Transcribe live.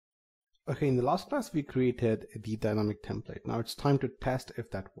Okay, in the last class we created the dynamic template. Now it's time to test if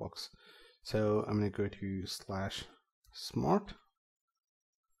that works. So I'm going to go to /smart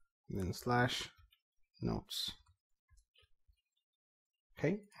and then /notes.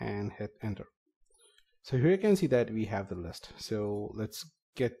 Okay, and hit enter. So here you can see that we have the list. So let's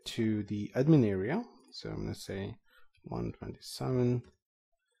get to the admin area. So I'm going to say 127,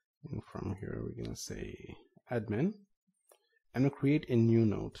 and from here we're going to say admin. I'm going to create a new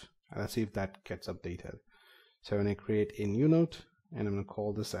node. Let's see if that gets updated. So I'm going to create a new node, and I'm going to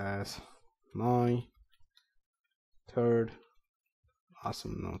call this as my third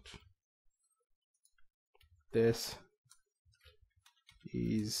awesome node. This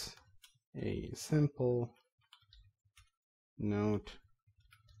is a simple node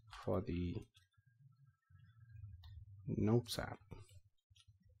for the Notes app,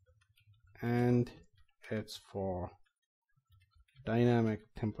 and it's for dynamic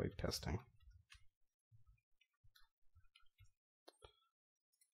template testing.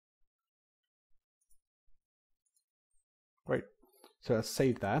 Great. So let's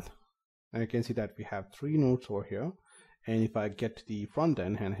save that. And you can see that we have 3 nodes over here. And if I get to the front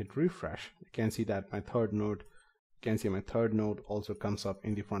end and hit refresh, you can see that my third node, also comes up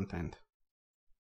in the front end.